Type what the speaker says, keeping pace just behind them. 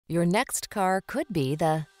Your next car could be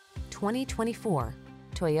the 2024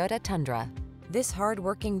 Toyota Tundra. This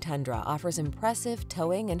hard-working Tundra offers impressive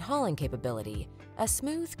towing and hauling capability, a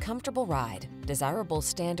smooth, comfortable ride, desirable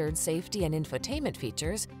standard safety and infotainment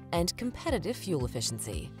features, and competitive fuel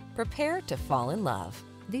efficiency. Prepare to fall in love.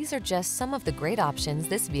 These are just some of the great options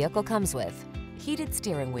this vehicle comes with: heated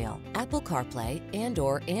steering wheel, Apple CarPlay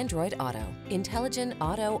and/or Android Auto, intelligent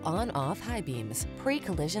auto on-off high beams,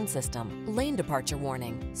 pre-collision system, lane departure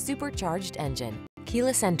warning, supercharged engine,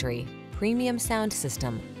 keyless entry, premium sound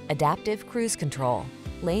system, adaptive cruise control,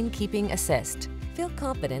 lane keeping assist. Feel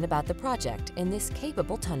confident about the project in this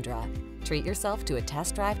capable Tundra. Treat yourself to a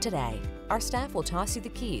test drive today. Our staff will toss you the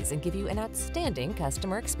keys and give you an outstanding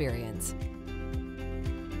customer experience.